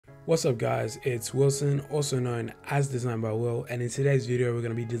What's up guys, it's Wilson, also known as Design by Will, and in today's video we're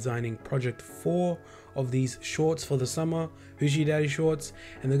going to be designing project 4 of these shorts for the summer, Hoochie Daddy shorts,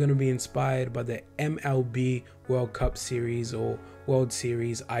 and they're going to be inspired by the MLB World Cup series or World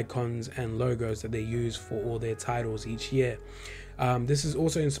Series icons and logos that they use for all their titles each year. This is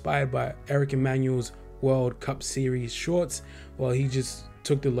also inspired by Eric Emanuel's World Cup series shorts. Well, he just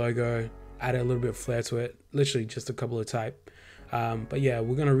took the logo, added a little bit of flair to it, literally just a couple of type. But yeah,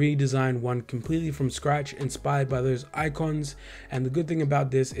 we're gonna redesign one completely from scratch, inspired by those icons. And the good thing about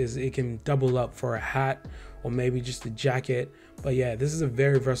this is it can double up for a hat or maybe just a jacket. But yeah, this is a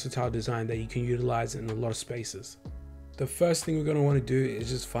very versatile design that you can utilize in a lot of spaces. The first thing we're gonna want to do is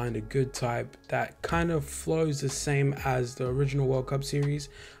just find a good type that kind of flows the same as the original World Cup series.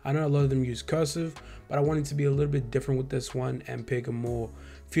 I know a lot of them use cursive, but I wanted to be a little bit different with this one and pick a more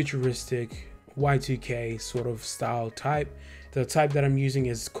futuristic Y2K sort of style type. The type that I'm using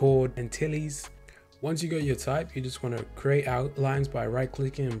is called Antilles. Once you got your type, you just want to create outlines by right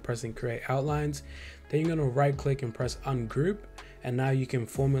clicking and pressing create outlines. Then you're going to right click and press ungroup, and now you can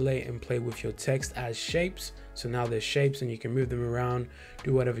formulate and play with your text as shapes. So now there's shapes and you can move them around,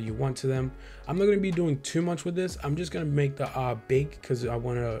 do whatever you want to them. I'm not going to be doing too much with this. I'm just going to make the R big because I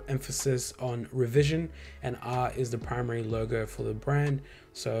want to emphasis on revision, and R is the primary logo for the brand.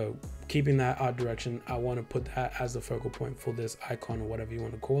 So keeping that art direction, I want to put that as the focal point for this icon or whatever you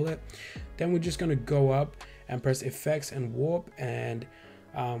want to call it. Then we're just going to go up and press effects and warp, and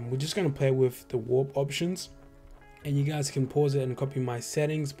we're just going to play with the warp options. And you guys can pause it and copy my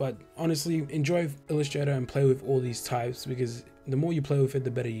settings, but honestly enjoy Illustrator and play with all these types, because the more you play with it, the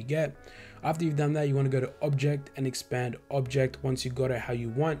better you get. After you've done that, you want to go to object and expand object. Once you got it how you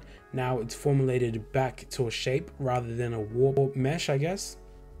want, now it's formulated back to a shape rather than a warp mesh, I guess.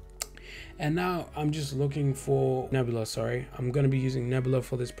 And now I'm just looking for Nebula. I'm going to be using Nebula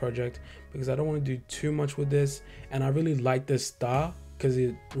for this project because I don't want to do too much with this, and I really like this star because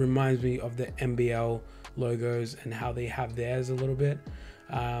it reminds me of the NBL logos and how they have theirs a little bit.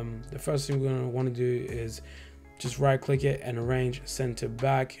 The first thing we're going to want to do is just right click it and arrange center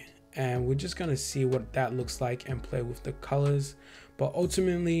back, and we're just going to see what that looks like and play with the colors. But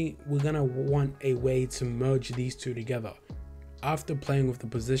ultimately we're going to want a way to merge these two together. After playing with the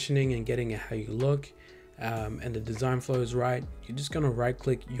positioning and getting it how you look, and the design flow is right, you're just going to right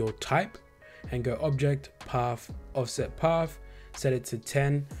click your type and go object, path, offset path, set it to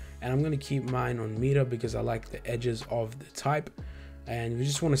 10, and I'm going to keep mine on meter because I like the edges of the type. And we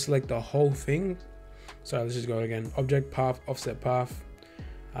just want to select the whole thing. So let's just go again, object, path, offset path,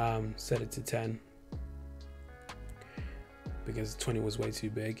 set it to 10 because 20 was way too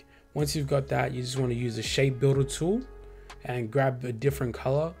big. Once you've got that, you just want to use the shape builder tool and grab a different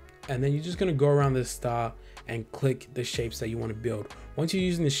color, and then you're just going to go around this star and click the shapes that you want to build. Once you're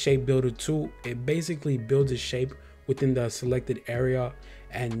using the shape builder tool, it basically builds a shape within the selected area,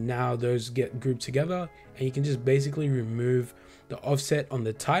 and now those get grouped together, and you can just basically remove the offset on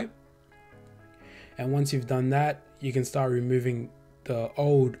the type. And once you've done that, you can start removing the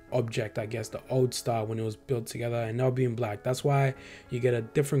old object, I guess the old star when it was built together, and they'll be in black. That's why you get a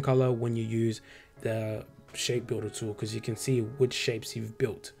different color when you use the shape builder tool, because you can see which shapes you've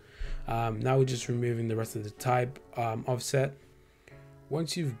built. Now we're just removing the rest of the type offset.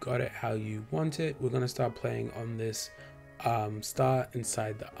 Once you've got it how you want it, we're going to start playing on this star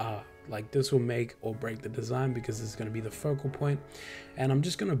inside the R. Like, this will make or break the design because it's going to be the focal point. And I'm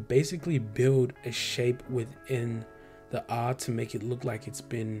just going to basically build a shape within the R to make it look like it's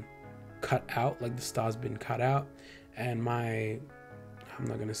been cut out, like the star's been cut out. And I'm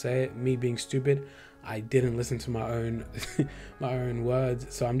not going to say it, me being stupid, I didn't listen to my own my own words,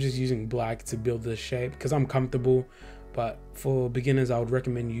 so I'm just using black to build the shape because I'm comfortable. But for beginners, I would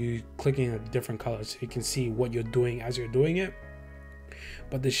recommend you clicking a different color so you can see what you're doing as you're doing it.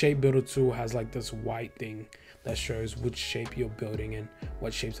 But the shape builder tool has like this white thing that shows which shape you're building and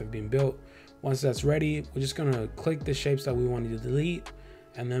what shapes have been built. Once that's ready, we're just gonna click the shapes that we want to delete,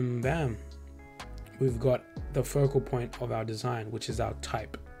 and then bam, we've got the focal point of our design, which is our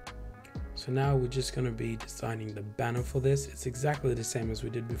type. So now we're just going to be designing the banner for this. It's exactly the same as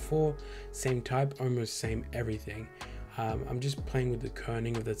we did before, same type, almost same everything. I'm just playing with the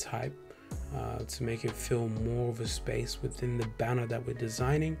kerning of the type to make it feel more of a space within the banner that we're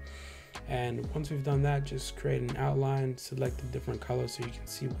designing. And once we've done that, just create an outline, select a different color so you can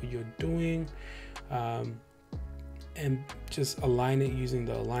see what you're doing, and just align it using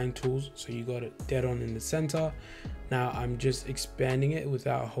the align tools so you got it dead on in the center. Now I'm just expanding it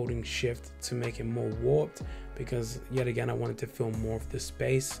without holding shift to make it more warped, because yet again I wanted to fill more of the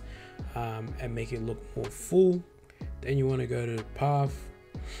space and make it look more full. Then you want to go to path,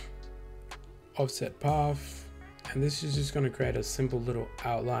 offset path, and this is just going to create a simple little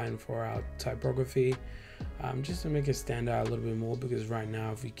outline for our typography, just to make it stand out a little bit more, because right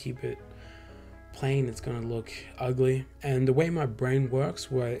now if we keep it plain it's going to look ugly. And the way my brain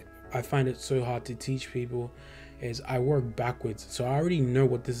works, where I find it so hard to teach people, is I work backwards. So I already know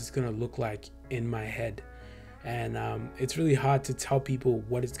what this is going to look like in my head, and it's really hard to tell people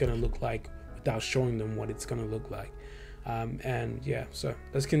what it's going to look like without showing them what it's going to look like. And yeah, so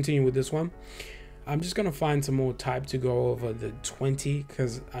let's continue with this one. I'm just gonna find some more type to go over the 20,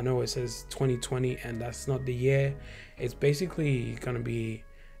 because I know it says 2020 and that's not the year. It's basically gonna be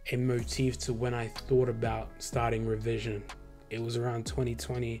a motif to when I thought about starting revision. It was around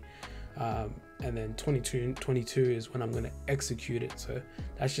 2020, and then 22 is when I'm gonna execute it. So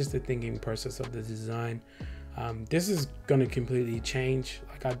that's just the thinking process of the design. This is gonna completely change.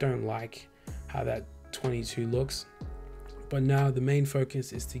 Like, I don't like how that 22 looks. But now the main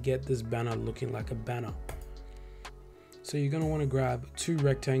focus is to get this banner looking like a banner. So you're going to want to grab 2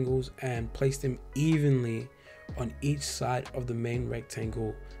 rectangles and place them evenly on each side of the main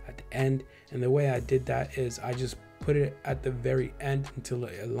rectangle at the end. And the way I did that is I just put it at the very end until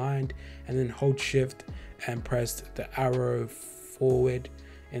it aligned, and then hold shift and pressed the arrow forward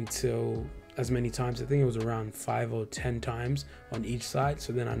until as many times. I think it was around 5 or 10 times on each side.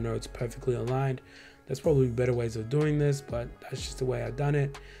 So then I know it's perfectly aligned. There's probably better ways of doing this, but that's just the way I've done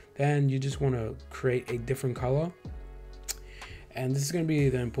it. Then you just want to create a different color, and this is going to be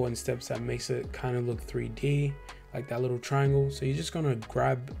the important steps that makes it kind of look 3D, like that little triangle. So you're just going to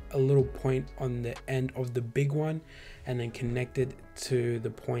grab a little point on the end of the big one and then connect it to the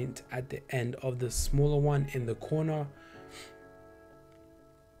point at the end of the smaller one in the corner,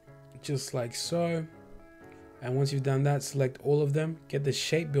 just like so. And once you've done that, select all of them, get the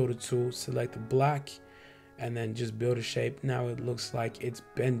shape builder tool, select the black, and then just build a shape. Now it looks like it's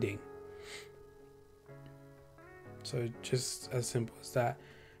bending. So just as simple as that.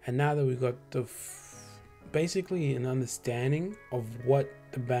 And now that we've got the basically an understanding of what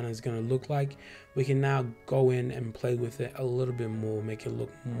the banner is going to look like, we can now go in and play with it a little bit more, make it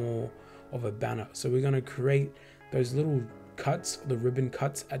look more of a banner. So we're going to create those little cuts, the ribbon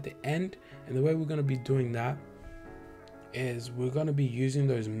cuts at the end. And the way we're going to be doing that is we're going to be using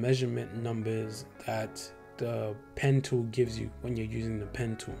those measurement numbers that the pen tool gives you when you're using the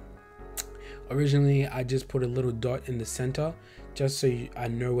pen tool. Originally I just put a little dot in the center just so I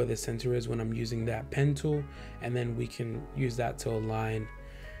know where the center is when I'm using that pen tool, and then we can use that to align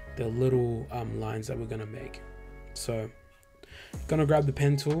the little lines that we're going to make. So gonna grab the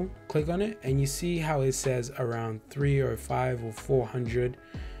pen tool, click on it, and you see how it says around 305 or 400.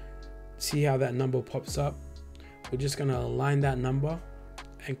 See how that number pops up? We're just gonna align that number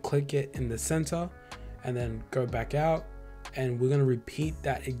and click it in the center, and then go back out, and we're gonna repeat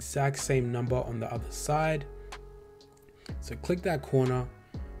that exact same number on the other side. So click that corner,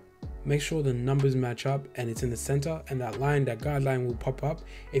 make sure the numbers match up and it's in the center, and that line, that guideline will pop up.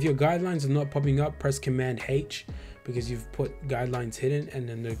 If your guidelines are not popping up, press Command H, because you've put guidelines hidden, and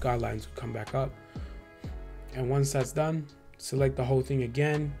then the guidelines will come back up. And once that's done, select the whole thing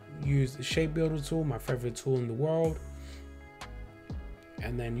again, use the shape builder tool, my favorite tool in the world,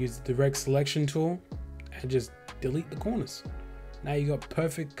 and then use the direct selection tool and just delete the corners. Now you got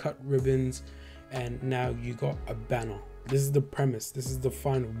perfect cut ribbons, and now you got a banner. This is the premise, this is the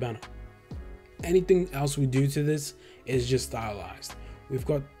final banner. Anything else we do to this is just stylized. We've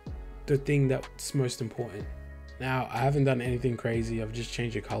got the thing that's most important. Now I haven't done anything crazy, I've just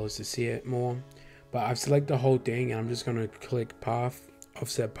changed the colors to see it more, but I've selected the whole thing, and I'm just gonna click path,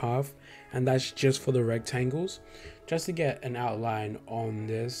 offset path, and that's just for the rectangles, just to get an outline on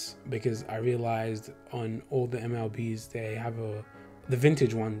this, because I realized on all the MLBs they have the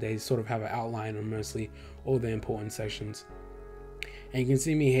vintage one, they sort of have an outline on mostly all the important sections. And you can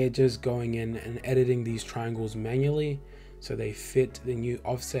see me here just going in and editing these triangles manually so they fit the new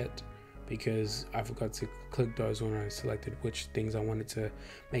offset, because I forgot to click those when I selected which things I wanted to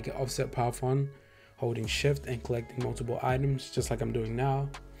make an offset path on, holding shift and collecting multiple items just like I'm doing now.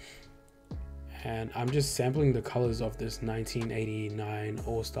 And I'm just sampling the colors of this 1989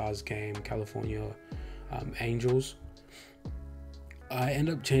 All-Stars game, California Angels. I end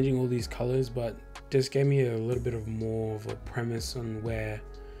up changing all these colors, but this gave me a little bit of more of a premise on where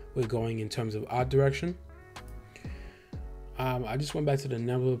we're going in terms of art direction. I just went back to the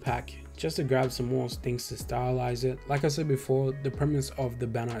Nebula Pack just to grab some more things to stylize it. Like I said before, the premise of the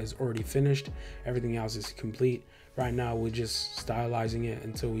banner is already finished. Everything else is complete. Right now we're just stylizing it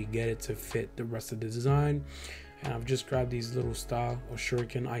until we get it to fit the rest of the design. And I've just grabbed these little star or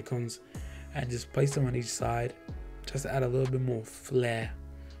shuriken icons and just placed them on each side just to add a little bit more flair,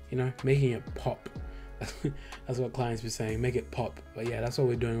 you know, making it pop. That's what clients be saying, make it pop. But yeah, that's what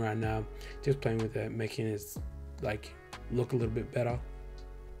we're doing right now, just playing with it, making it like look a little bit better.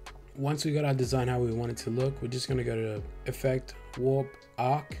 Once we got our design how we want it to look, we're just going to go to effect, warp,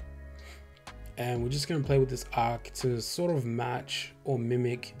 arc, and we're just going to play with this arc to sort of match or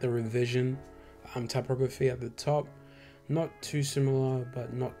mimic the revision typography at the top. Not too similar,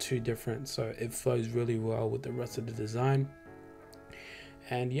 but not too different, so it flows really well with the rest of the design.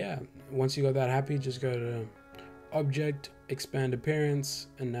 And yeah, once you got that happy, just go to object, expand appearance,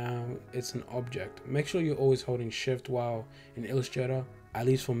 and now it's an object. Make sure you're always holding shift while in Illustrator, at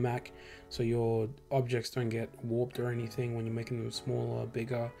least for Mac, so your objects don't get warped or anything when you're making them smaller,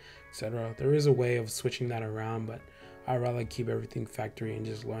 bigger, etc. There is a way of switching that around, but I'd rather keep everything factory and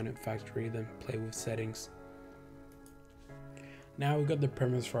just learn it factory than play with settings. Now we've got the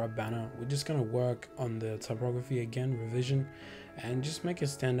premise for our banner. We're just going to work on the typography again, revision, and just make it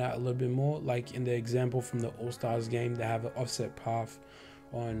stand out a little bit more. Like in the example from the All-Stars game, they have an offset path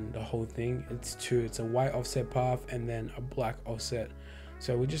on the whole thing. It's a white offset path and then a black offset.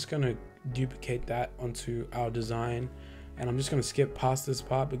 So we're just going to duplicate that onto our design, and I'm just going to skip past this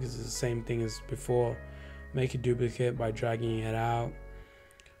part because it's the same thing as before. Make a duplicate by dragging it out,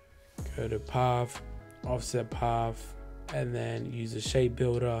 go to path, offset path, and then use the shape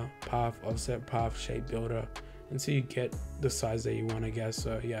builder, path, offset path, shape builder, until you get the size that you want, I guess.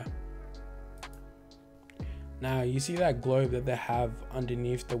 So yeah. Now you see that globe that they have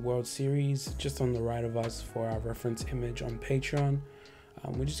underneath the World Series just on the right of us for our reference image on Patreon.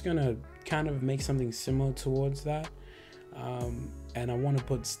 We're just gonna kind of make something similar towards that, and I want to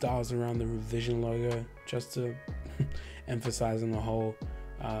put stars around the revision logo just to emphasize on the whole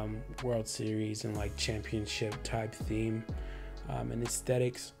World Series and like championship type theme and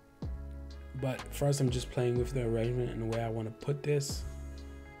aesthetics. But first I'm just playing with the arrangement and the way I want to put this.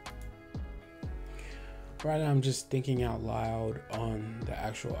 Right now I'm just thinking out loud on the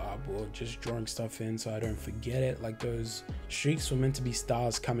actual artboard, just drawing stuff in so I don't forget it. Like those streaks were meant to be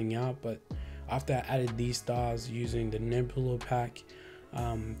stars coming out, but after I added these stars using the Nebula Pack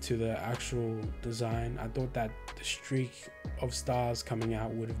to the actual design, I thought that the streak of stars coming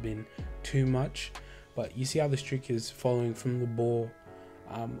out would have been too much. But you see how the streak is following from the ball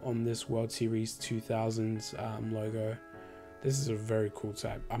on this World Series 2000s logo. This is a very cool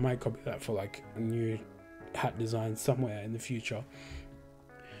type. I might copy that for like a new hat design somewhere in the future.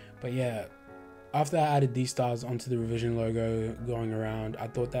 But yeah, after I added these stars onto the revision logo going around, I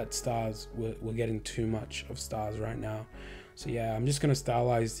thought that stars were getting too much of stars right now. So yeah, I'm just gonna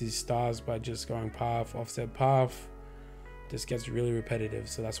stylize these stars by just going path, offset path. This gets really repetitive,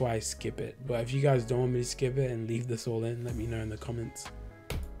 so that's why I skip it. But if you guys don't want me to skip it and leave this all in, let me know in the comments.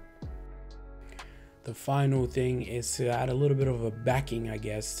 The final thing is to add a little bit of a backing, I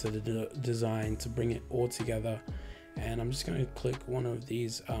guess, to the design to bring it all together. And I'm just going to click one of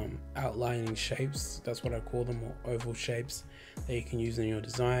these outlining shapes. That's what I call them, or oval shapes that you can use in your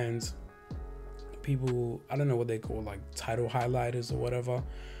designs. People, I don't know what they call, like title highlighters or whatever.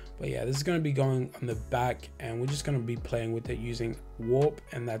 But yeah, this is going to be going on the back, and we're just going to be playing with it using warp,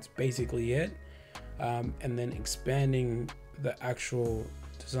 and that's basically it. And then expanding the actual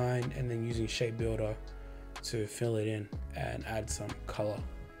design and then using shape builder to fill it in and add some color.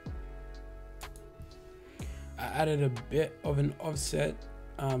 I added a bit of an offset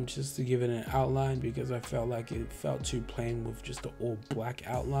just to give it an outline because I felt like it felt too plain with just the all black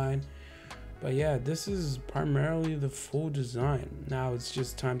outline. But yeah, this is primarily the full design. Now it's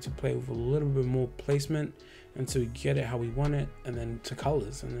just time to play with a little bit more placement and to get it how we want it, and then to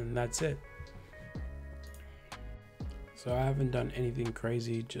colors, and then that's it. So I haven't done anything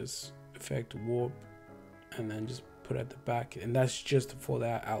crazy, just effect warp and then just put at the back, and that's just for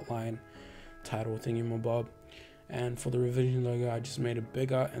that outline title thingamabob. And for the revision logo, I just made it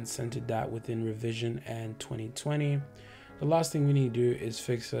bigger and centered that within revision and 2020. The last thing we need to do is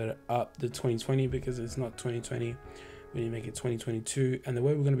fix it up the 2020 because it's not 2020. We need to make it 2022, and the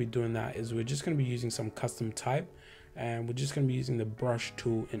way we're going to be doing that is we're just going to be using some custom type, and we're just going to be using the brush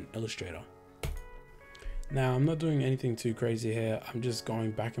tool in Illustrator. Now I'm not doing anything too crazy here, I'm just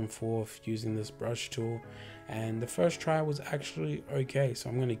going back and forth using this brush tool, and the first try was actually okay, so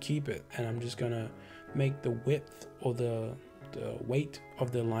I'm going to keep it, and I'm just going to make the width or the weight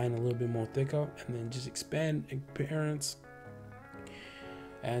of the line a little bit more thicker, and then just expand appearance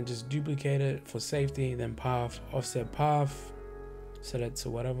and just duplicate it for safety, then path, offset path, set it to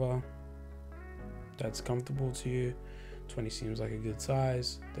whatever that's comfortable to you. 20 seems like a good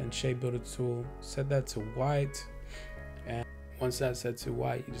size. Then shape builder tool, set that to white, and once that's set to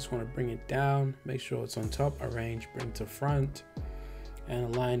white, you just want to bring it down, make sure it's on top, arrange, bring to front,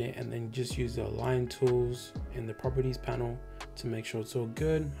 and align it, and then just use the align tools in the properties panel to make sure it's all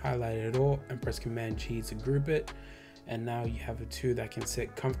good. Highlight it all and press Command G to group it. And now you have a two that can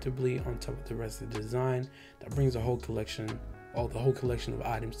sit comfortably on top of the rest of the design. That brings the whole collection of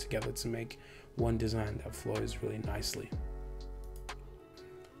items together to make one design that flows really nicely.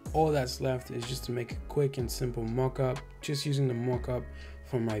 All that's left is just to make a quick and simple mock-up, just using the mock-up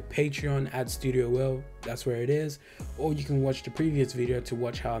from my Patreon at Studio Will. That's where it is. Or you can watch the previous video to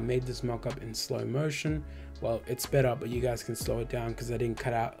watch how I made this mock-up in slow motion. Well, it's sped up, but you guys can slow it down because I didn't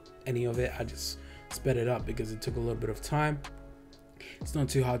cut out any of it. I just sped it up because it took a little bit of time. It's not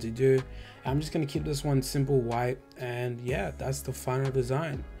too hard to do. I'm just going to keep this one simple white, and yeah, that's the final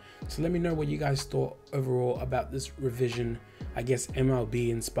design. So let me know what you guys thought overall about this revision, I guess MLB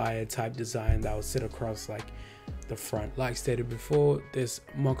inspired type design that will sit across like the front. Like stated before, this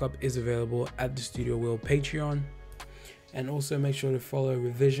mock-up is available at the Studio Will Patreon. And also make sure to follow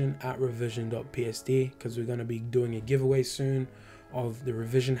Revision at revision.psd because we're going to be doing a giveaway soon of the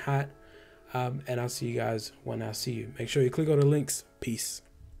Revision hat. And I'll see you guys when I see you. Make sure you click on the links. Peace.